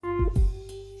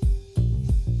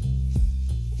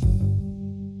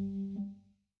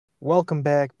Welcome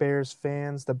back, Bears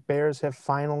fans. The Bears have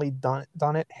finally done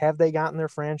it. Have they gotten their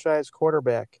franchise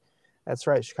quarterback? That's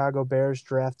right. Chicago Bears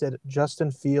drafted Justin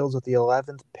Fields with the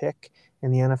 11th pick in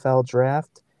the NFL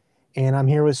draft. And I'm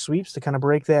here with Sweeps to kind of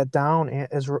break that down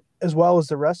as well as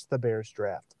the rest of the Bears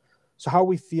draft. So, how are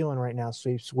we feeling right now,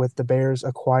 Sweeps, with the Bears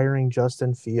acquiring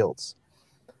Justin Fields?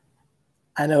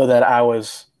 I know that I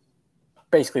was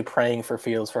basically praying for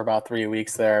Fields for about 3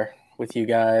 weeks there with you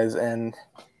guys, and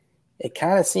it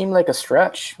kind of seemed like a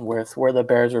stretch with where the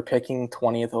Bears were picking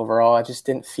 20th overall. I just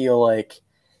didn't feel like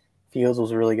Fields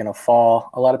was really going to fall.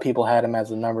 A lot of people had him as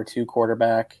the number two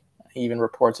quarterback. Even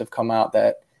reports have come out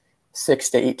that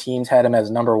 6 to 8 teams had him as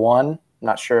number one.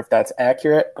 Not sure if that's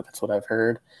accurate, but that's what I've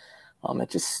heard.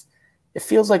 It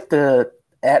feels like the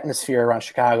atmosphere around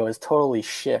Chicago has totally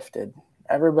shifted.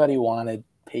 Everybody wanted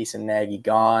Pace and Nagy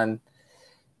gone.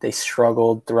 They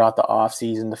struggled throughout the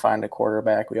offseason to find a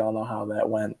quarterback. We all know how that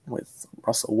went with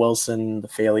Russell Wilson, the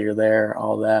failure there,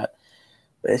 all that.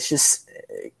 But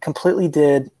it completely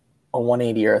did a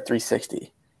 180 or a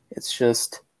 360. It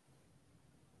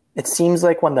seems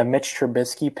like when the Mitch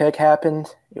Trubisky pick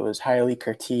happened, it was highly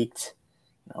critiqued.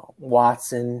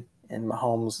 Watson and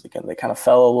Mahomes, they kind of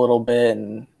fell a little bit,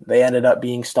 and they ended up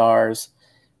being stars.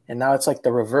 And now it's like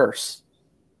the reverse.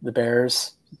 The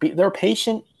Bears, they're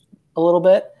patient a little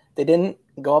bit. They didn't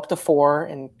go up to 4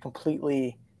 and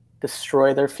completely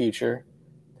destroy their future.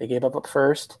 They gave up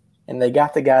first, and they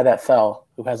got the guy that fell,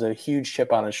 who has a huge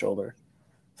chip on his shoulder.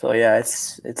 So, yeah,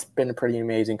 it's been a pretty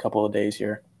amazing couple of days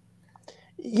here.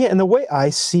 Yeah, and the way I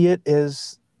see it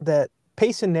is that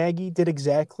Pace and Nagy did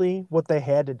exactly what they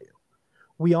had to do.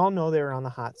 We all know they were on the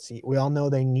hot seat. We all know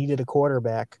they needed a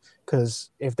quarterback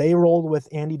because if they rolled with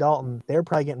Andy Dalton, they're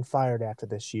probably getting fired after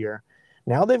this year.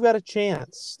 Now they've got a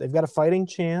chance. They've got a fighting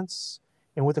chance.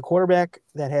 And with a quarterback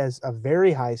that has a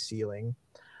very high ceiling,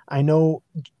 I know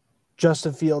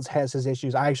Justin Fields has his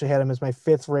issues. I actually had him as my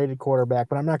 5th rated quarterback,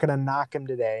 but I'm not going to knock him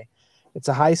today. It's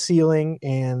a high ceiling,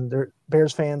 and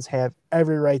Bears fans have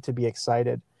every right to be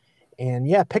excited. And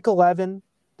yeah, pick 11.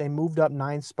 They moved up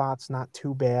 9 spots, not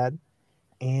too bad.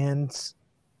 And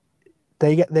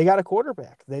they got a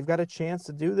quarterback. They've got a chance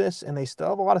to do this, and they still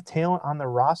have a lot of talent on their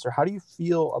roster. How do you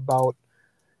feel about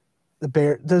the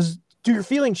Bears? Do your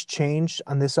feelings change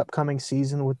on this upcoming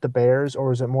season with the Bears,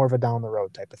 or is it more of a down the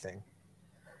road type of thing?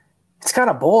 It's kind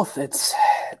of both.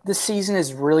 This season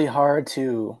is really hard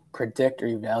to predict or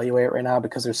evaluate right now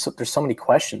because there's so many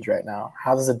questions right now.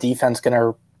 How is the defense going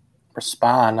to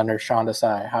respond under Sean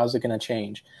Desai? How is it going to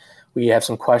change? We have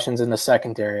some questions in the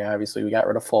secondary. Obviously, we got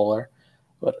rid of Fuller,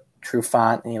 but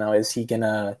Trufant, is he going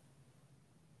to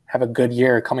have a good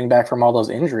year coming back from all those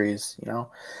injuries?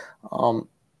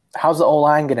 How's the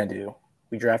O-line going to do?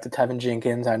 We drafted Tevin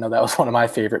Jenkins. I know that was one of my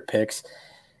favorite picks.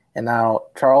 And now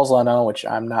Charles Leno, which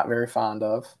I'm not very fond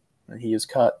of. He was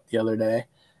cut the other day.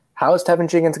 How is Tevin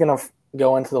Jenkins going to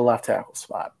go into the left tackle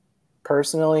spot?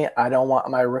 Personally, I don't want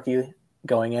my rookie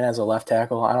going in as a left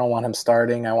tackle. I don't want him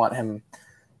starting. I want him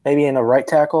maybe in a right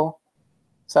tackle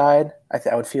side.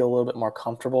 I would feel a little bit more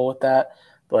comfortable with that.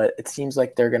 But it seems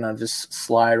like they're going to just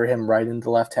slide him right into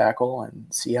left tackle and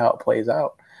see how it plays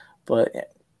out. But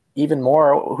even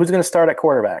more, who's going to start at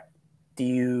quarterback? Do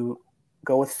you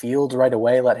go with Fields right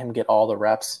away, let him get all the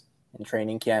reps in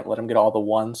training camp, let him get all the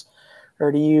ones?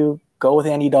 Or do you go with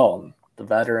Andy Dalton, the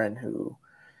veteran who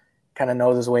kind of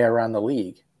knows his way around the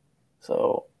league?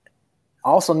 So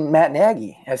also Matt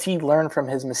Nagy, has he learned from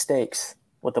his mistakes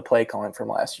with the play calling from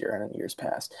last year and in years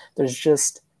past? There's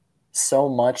just so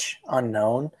much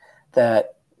unknown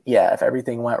that, yeah, if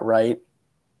everything went right,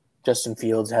 Justin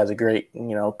Fields has a great,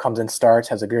 comes in, starts,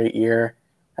 has a great year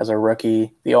as a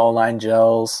rookie. The O-line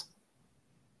gels.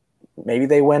 Maybe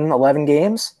they win 11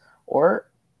 games,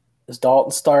 or does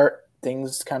Dalton start,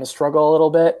 things kind of struggle a little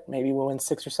bit, maybe we'll win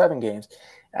 6 or 7 games.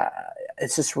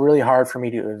 It's just really hard for me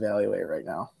to evaluate right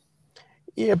now.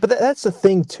 Yeah, but that's the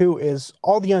thing too, is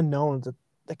all the unknowns.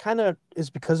 That kind of is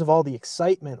because of all the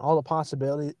excitement, all the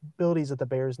possibilities that the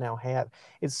Bears now have.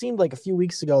 It seemed like a few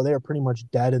weeks ago they were pretty much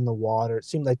dead in the water. It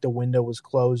seemed like the window was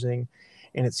closing,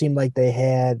 and it seemed like they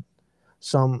had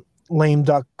some lame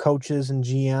duck coaches and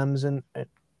GMs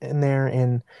in there.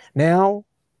 And now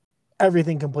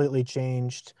everything completely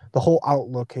changed. The whole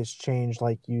outlook has changed,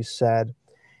 like you said,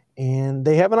 and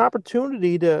they have an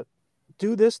opportunity to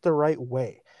do this the right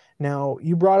way. Now,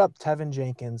 you brought up Tevin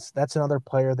Jenkins. That's another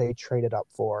player they traded up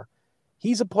for.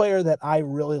 He's a player that I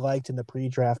really liked in the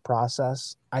pre-draft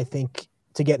process. I think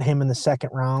to get him in the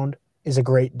second round is a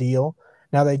great deal.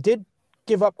 Now, they did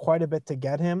give up quite a bit to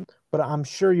get him, but I'm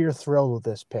sure you're thrilled with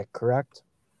this pick, correct?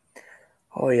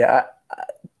 Oh, yeah.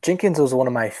 Jenkins was one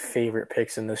of my favorite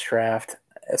picks in this draft.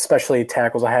 especially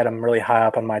tackles. I had him really high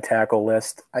up on my tackle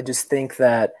list. I just think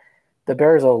that the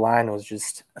Bears O line was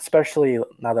just, especially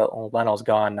now that Leno's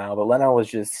gone now, but Leno was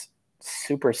just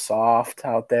super soft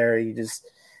out there. He just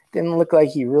didn't look like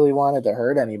he really wanted to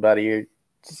hurt anybody. Or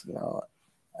just,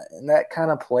 and that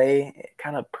kind of play, it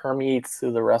kind of permeates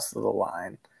through the rest of the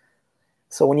line.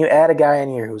 So when you add a guy in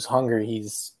here who's hungry,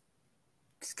 he's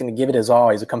going to give it his all.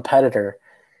 He's a competitor.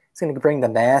 He's going to bring the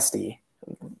nasty.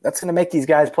 That's going to make these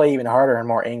guys play even harder and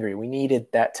more angry. We needed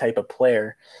that type of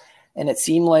player. And it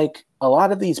seemed like a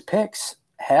lot of these picks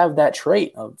have that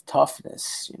trait of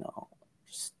toughness,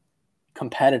 just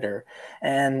competitor.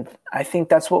 And I think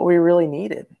that's what we really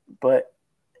needed. But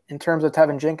in terms of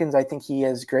Tevin Jenkins, I think he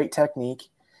has great technique.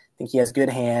 I think he has good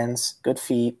hands, good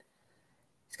feet.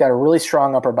 He's got a really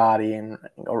strong upper body and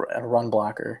a run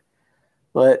blocker.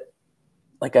 But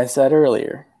like I said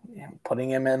earlier, putting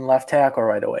him in left tackle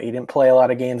right away, he didn't play a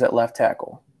lot of games at left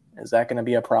tackle. Is that going to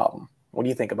be a problem? What do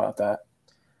you think about that?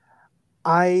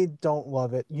 I don't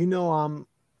love it. I'm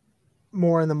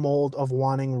more in the mold of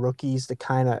wanting rookies to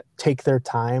kind of take their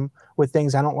time with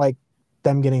things. I don't like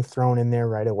them getting thrown in there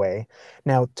right away.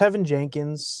 Now, Tevin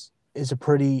Jenkins is a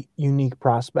pretty unique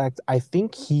prospect. I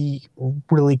think he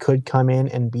really could come in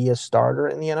and be a starter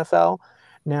in the NFL.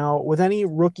 Now, with any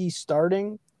rookie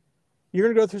starting, you're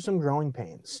going to go through some growing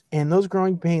pains. And those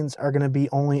growing pains are going to be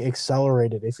only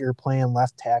accelerated if you're playing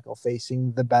left tackle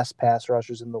facing the best pass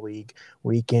rushers in the league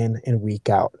week in and week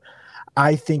out.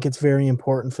 I think it's very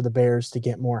important for the Bears to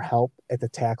get more help at the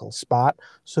tackle spot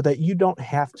so that you don't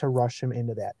have to rush him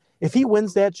into that. If he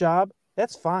wins that job,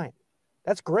 that's fine.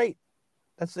 That's great.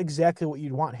 That's exactly what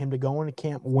you'd want him to go into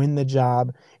camp, win the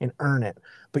job, and earn it.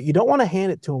 But you don't want to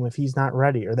hand it to him if he's not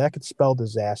ready, or that could spell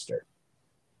disaster.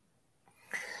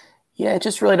 Yeah, it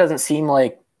just really doesn't seem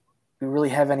like we really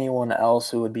have anyone else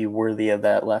who would be worthy of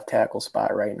that left tackle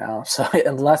spot right now. So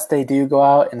unless they do go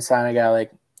out and sign a guy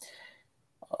like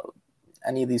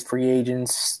any of these free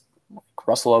agents, like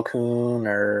Russell Okung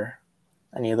or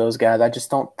any of those guys, I just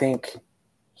don't think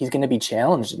he's going to be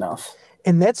challenged enough.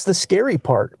 And that's the scary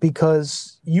part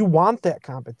because you want that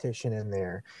competition in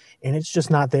there, and it's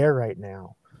just not there right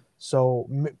now. So,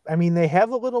 I mean, they have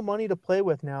a little money to play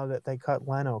with now that they cut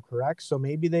Leno, correct? So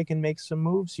maybe they can make some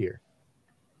moves here.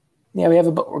 Yeah, we're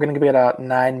going to get about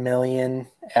 $9 million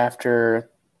after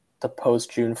the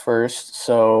post June 1st.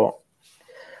 So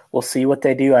we'll see what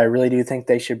they do. I really do think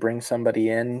they should bring somebody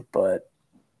in, but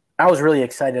I was really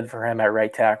excited for him at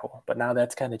right tackle. But now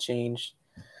that's kind of changed.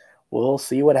 We'll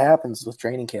see what happens with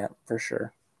training camp for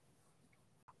sure.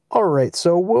 All right.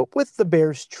 So with the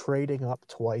Bears trading up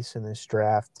twice in this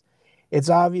draft, it's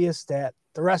obvious that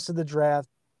the rest of the draft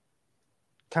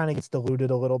kind of gets diluted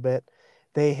a little bit.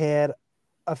 They had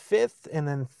a fifth and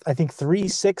then I think 3,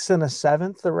 6, and a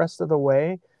seventh the rest of the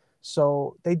way.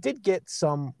 So they did get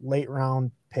some late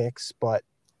round picks, but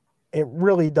it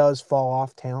really does fall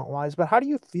off talent wise. But how do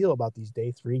you feel about these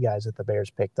day 3 guys that the Bears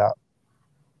picked up?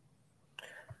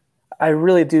 I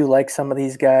really do like some of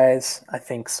these guys. I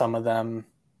think some of them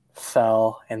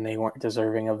fell and they weren't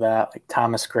deserving of that, like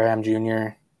Thomas Graham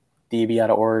Jr., DB out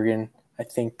of Oregon. I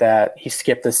think that he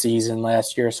skipped the season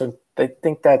last year, so I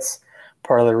think that's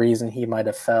part of the reason he might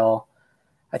have fell.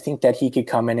 I think that he could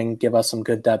come in and give us some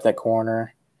good depth at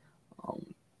corner. Let's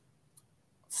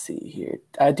see here.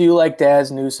 I do like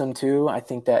Daz Newsome too. I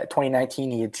think that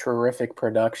 2019 he had terrific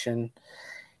production.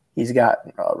 He's got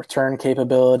return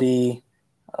capability.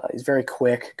 He's very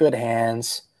quick, good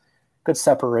hands, good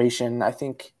separation. I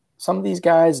think some of these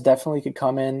guys definitely could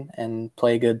come in and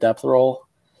play a good depth role.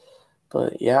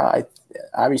 But yeah,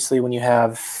 obviously when you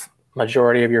have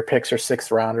majority of your picks are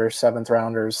 6th rounders, 7th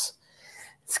rounders,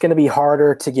 it's going to be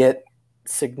harder to get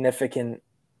significant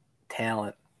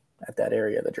talent at that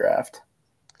area of the draft.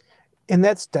 And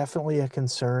that's definitely a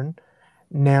concern.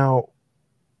 Now,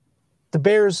 the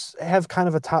Bears have kind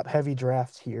of a top-heavy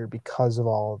draft here because of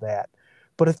all of that.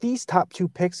 But if these top 2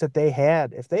 picks that they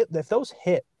had, if those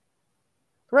hit,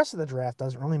 the rest of the draft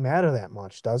doesn't really matter that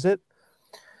much, does it?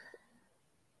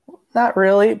 Not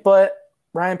really, but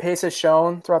Ryan Pace has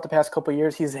shown throughout the past couple of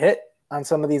years he's hit on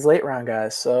some of these late round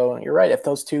guys. So you're right. If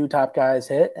those 2 top guys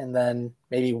hit and then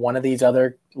maybe one of these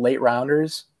other late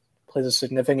rounders plays a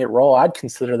significant role, I'd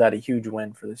consider that a huge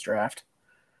win for this draft.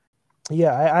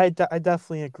 Yeah, I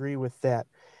definitely agree with that.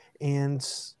 And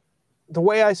the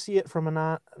way I see it from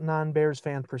a non-Bears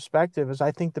fan perspective is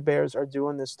I think the Bears are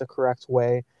doing this the correct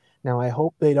way. Now, I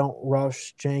hope they don't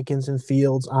rush Jenkins and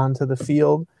Fields onto the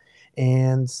field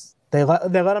and they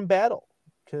let them battle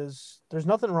because there's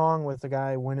nothing wrong with the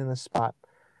guy winning a spot.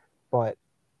 But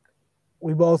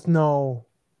we both know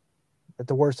that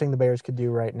the worst thing the Bears could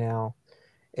do right now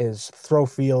is throw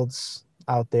Fields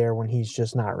out there when he's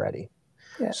just not ready.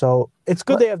 Yeah. So it's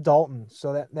good Let, they have Dalton,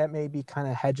 so that maybe kind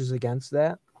of hedges against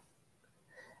that.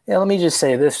 yeah, let me just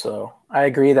say this, though. I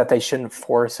agree that they shouldn't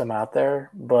force him out there,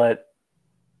 but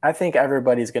I think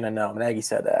everybody's going to know. Nagy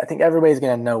said that. I think everybody's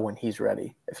going to know when he's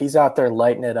ready. If he's out there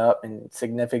lighting it up and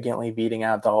significantly beating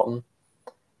out Dalton,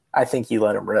 I think you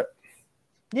let him rip,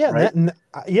 Yeah, right?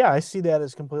 yeah, I see that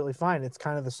as completely fine. It's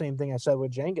kind of the same thing I said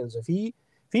with Jenkins. If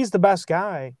he's the best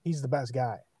guy, he's the best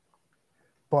guy.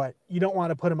 But you don't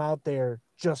want to put him out there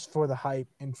just for the hype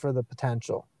and for the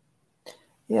potential.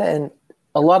 Yeah, and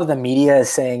a lot of the media is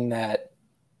saying that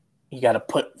you got to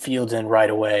put Fields in right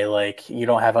away. Like, you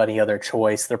don't have any other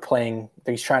choice.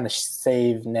 He's trying to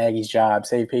save Nagy's job,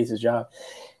 save Pace's job.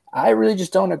 I really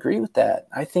just don't agree with that.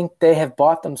 I think they have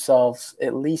bought themselves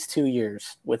at least 2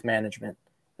 years with management,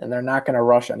 and they're not going to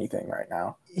rush anything right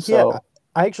now. Yeah, So,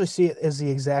 I actually see it as the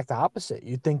exact opposite.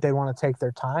 You'd think they want to take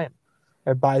their time.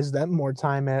 It buys them more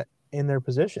time in their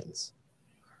positions.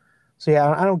 So yeah,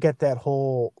 I don't get that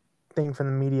whole thing from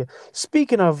the media.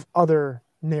 Speaking of other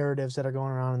narratives that are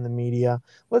going around in the media,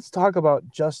 let's talk about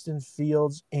Justin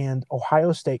Fields and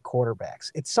Ohio State quarterbacks.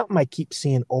 It's something I keep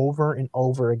seeing over and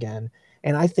over again,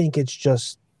 and I think it's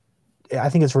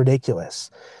ridiculous.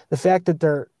 The fact that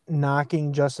they're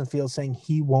knocking Justin Fields, saying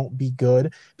he won't be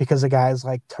good because of guys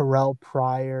like Terrell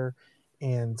Pryor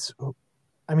and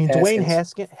I mean Dwayne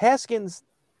Haskins. Haskins.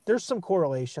 There's some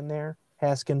correlation there.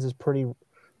 Haskins is pretty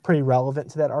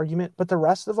relevant to that argument. But the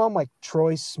rest of them, like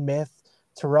Troy Smith,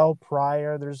 Terrell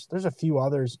Pryor, there's a few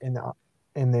others in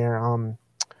there.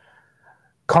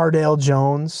 Cardale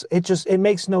Jones. It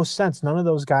makes no sense. None of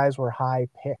those guys were high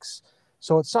picks.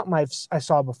 So it's something I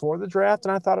saw before the draft,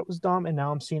 and I thought it was dumb, and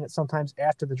now I'm seeing it sometimes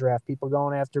after the draft. People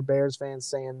going after Bears fans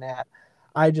saying that.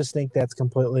 I just think that's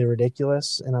completely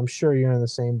ridiculous, and I'm sure you're in the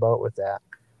same boat with that.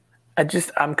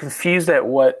 I'm confused at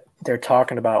what they're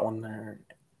talking about when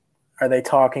are they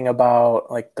talking about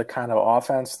like the kind of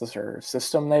offense or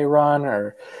system they run,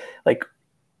 or like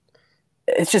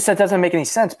it's just that doesn't make any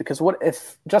sense, because what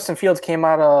if Justin Fields came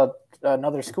out of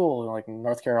another school like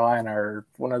North Carolina or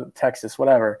one of Texas,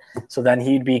 whatever, so then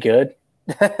he'd be good?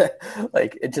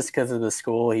 Like, it just because of the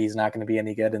school, he's not going to be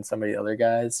any good than some of the other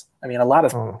guys. I mean, a lot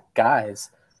of Oh. guys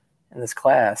in this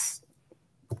class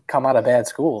come out of bad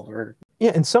school.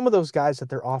 Yeah, and some of those guys that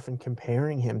they're often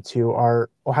comparing him to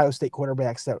are Ohio State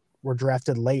quarterbacks that were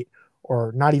drafted late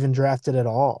or not even drafted at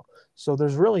all. So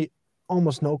there's really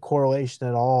almost no correlation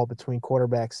at all between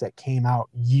quarterbacks that came out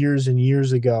years and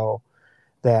years ago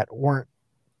that weren't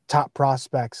top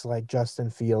prospects like Justin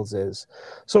Fields is.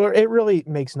 So it really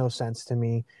makes no sense to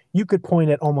me. You could point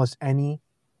at almost any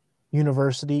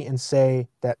university and say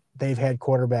that they've had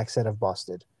quarterbacks that have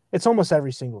busted. It's almost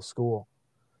every single school.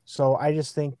 So I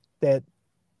just think that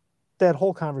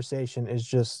whole conversation is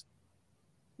just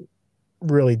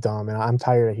really dumb, and I'm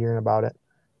tired of hearing about it.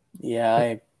 Yeah,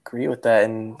 I agree with that.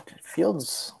 And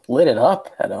Fields lit it up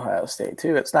at Ohio State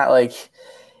too. It's not like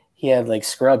he had like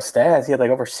scrub stats. He had like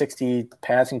over 60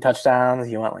 passing touchdowns.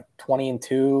 He went like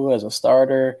 20-2 as a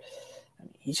starter.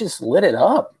 He just lit it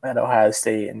up at Ohio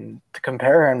State. And to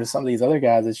compare him to some of these other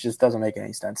guys, it just doesn't make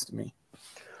any sense to me.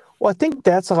 Well, I think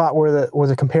that's a lot where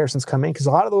the comparisons come in, because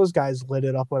a lot of those guys lit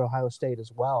it up at Ohio State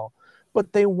as well,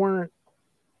 but they weren't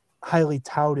highly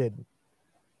touted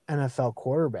NFL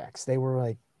quarterbacks. They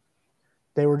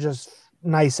were just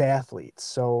nice athletes.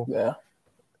 So Yeah.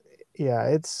 yeah,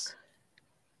 it's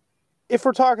if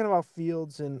we're talking about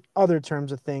Fields and other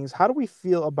terms of things, how do we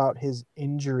feel about his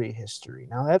injury history?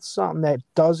 Now, that's something that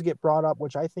does get brought up,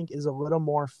 which I think is a little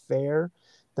more fair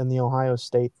than the Ohio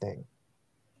State thing.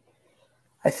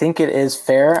 I think it is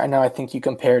fair. I think you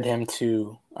compared him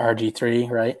to RG3,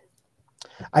 right?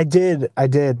 I did.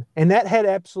 And that had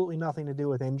absolutely nothing to do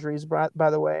with injuries, by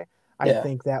the way. I Yeah.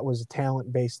 think that was a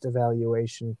talent-based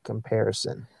evaluation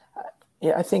comparison.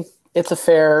 Yeah, I think it's a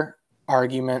fair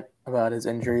argument about his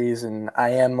injuries, and I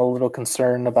am a little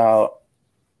concerned about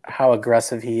how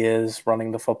aggressive he is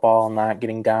running the football and not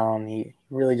getting down. He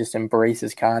really just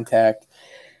embraces contact.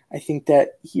 I think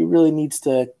that he really needs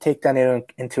to take that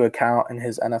into account in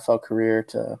his NFL career,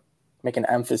 to make an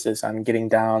emphasis on getting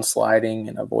down, sliding,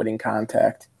 and avoiding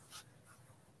contact.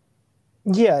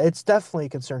 Yeah, it's definitely a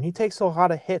concern. He takes a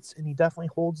lot of hits, and he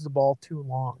definitely holds the ball too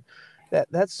long.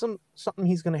 That's something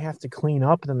he's going to have to clean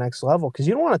up at the next level, because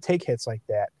you don't want to take hits like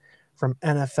that from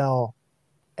NFL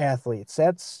athletes.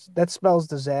 That spells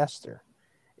disaster.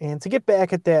 And to get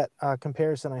back at that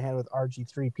comparison I had with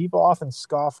RG3, people often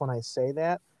scoff when I say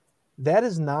that. That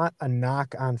is not a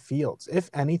knock on Fields. If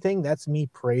anything, that's me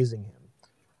praising him.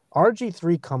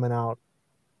 RG3 coming out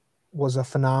was a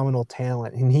phenomenal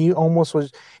talent, and he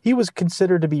was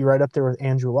considered to be right up there with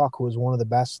Andrew Luck, who was one of the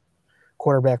best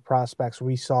quarterback prospects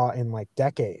we saw in like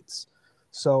decades.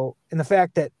 So, and the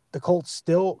fact that the Colts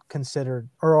still considered,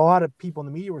 or a lot of people in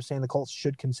the media were saying the Colts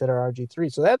should consider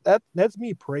RG3. So that's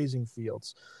me praising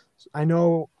Fields. I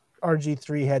know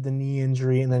RG3 had the knee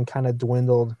injury and then kind of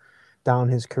dwindled down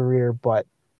his career, but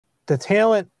the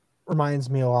talent reminds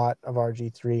me a lot of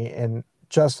RG3, and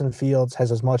Justin Fields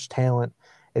has as much talent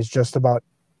as just about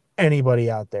anybody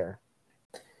out there.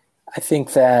 I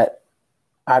think that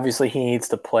obviously he needs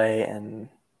to play, and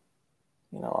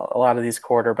a lot of these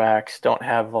quarterbacks don't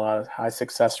have a lot of high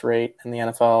success rate in the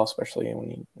NFL, especially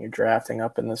when you're drafting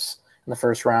up in the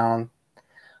first round.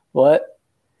 But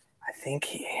I think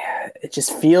it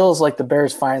just feels like the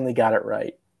Bears finally got it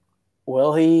right.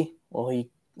 Will he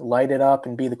light it up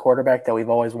and be the quarterback that we've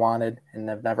always wanted and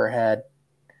have never had?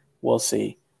 We'll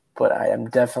see. But I am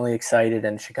definitely excited,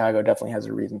 and Chicago definitely has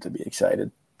a reason to be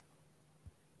excited.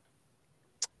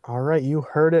 All right, you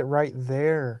heard it right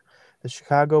there. The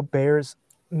Chicago Bears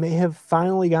may have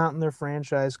finally gotten their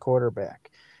franchise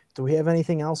quarterback. Do we have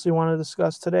anything else we want to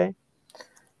discuss today?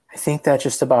 I think that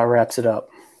just about wraps it up.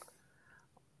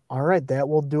 All right, that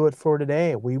will do it for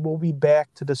today. We will be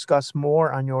back to discuss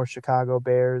more on your Chicago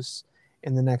Bears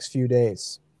in the next few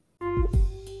days.